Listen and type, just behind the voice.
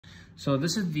So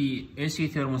this is the AC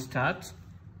thermostat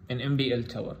in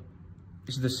MBL tower.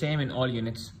 It's the same in all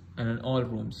units and in all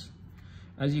rooms.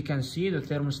 As you can see, the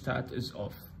thermostat is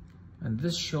off, and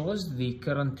this shows the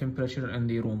current temperature in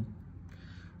the room.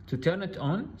 To turn it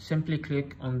on, simply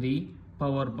click on the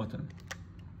power button.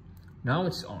 Now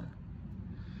it's on.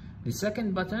 The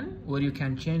second button where you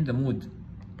can change the mood.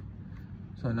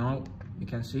 So now you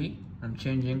can see I'm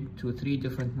changing to 3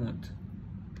 different modes.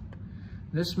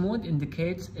 This mode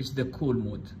indicates it's the cool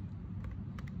mode.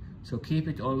 So keep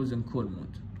it always in cool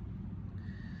mode.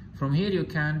 From here you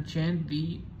can change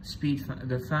the speed,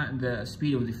 the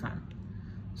speed of the fan.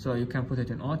 So you can put it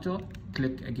in auto,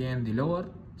 click again the lower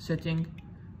setting,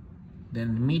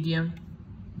 then medium,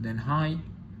 then high,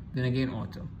 then again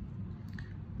auto.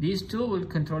 These two will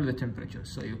control the temperature.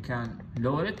 So you can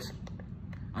lower it,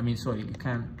 you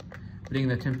can bring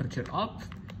the temperature up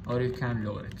or you can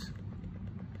lower it.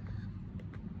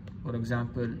 For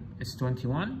example, it's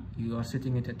 21, you are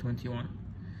setting it at 21.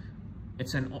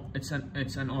 It's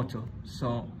an auto,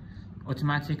 so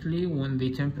automatically when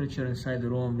the temperature inside the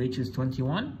room reaches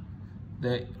 21,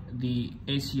 the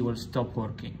AC will stop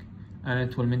working and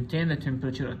it will maintain the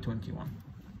temperature at 21.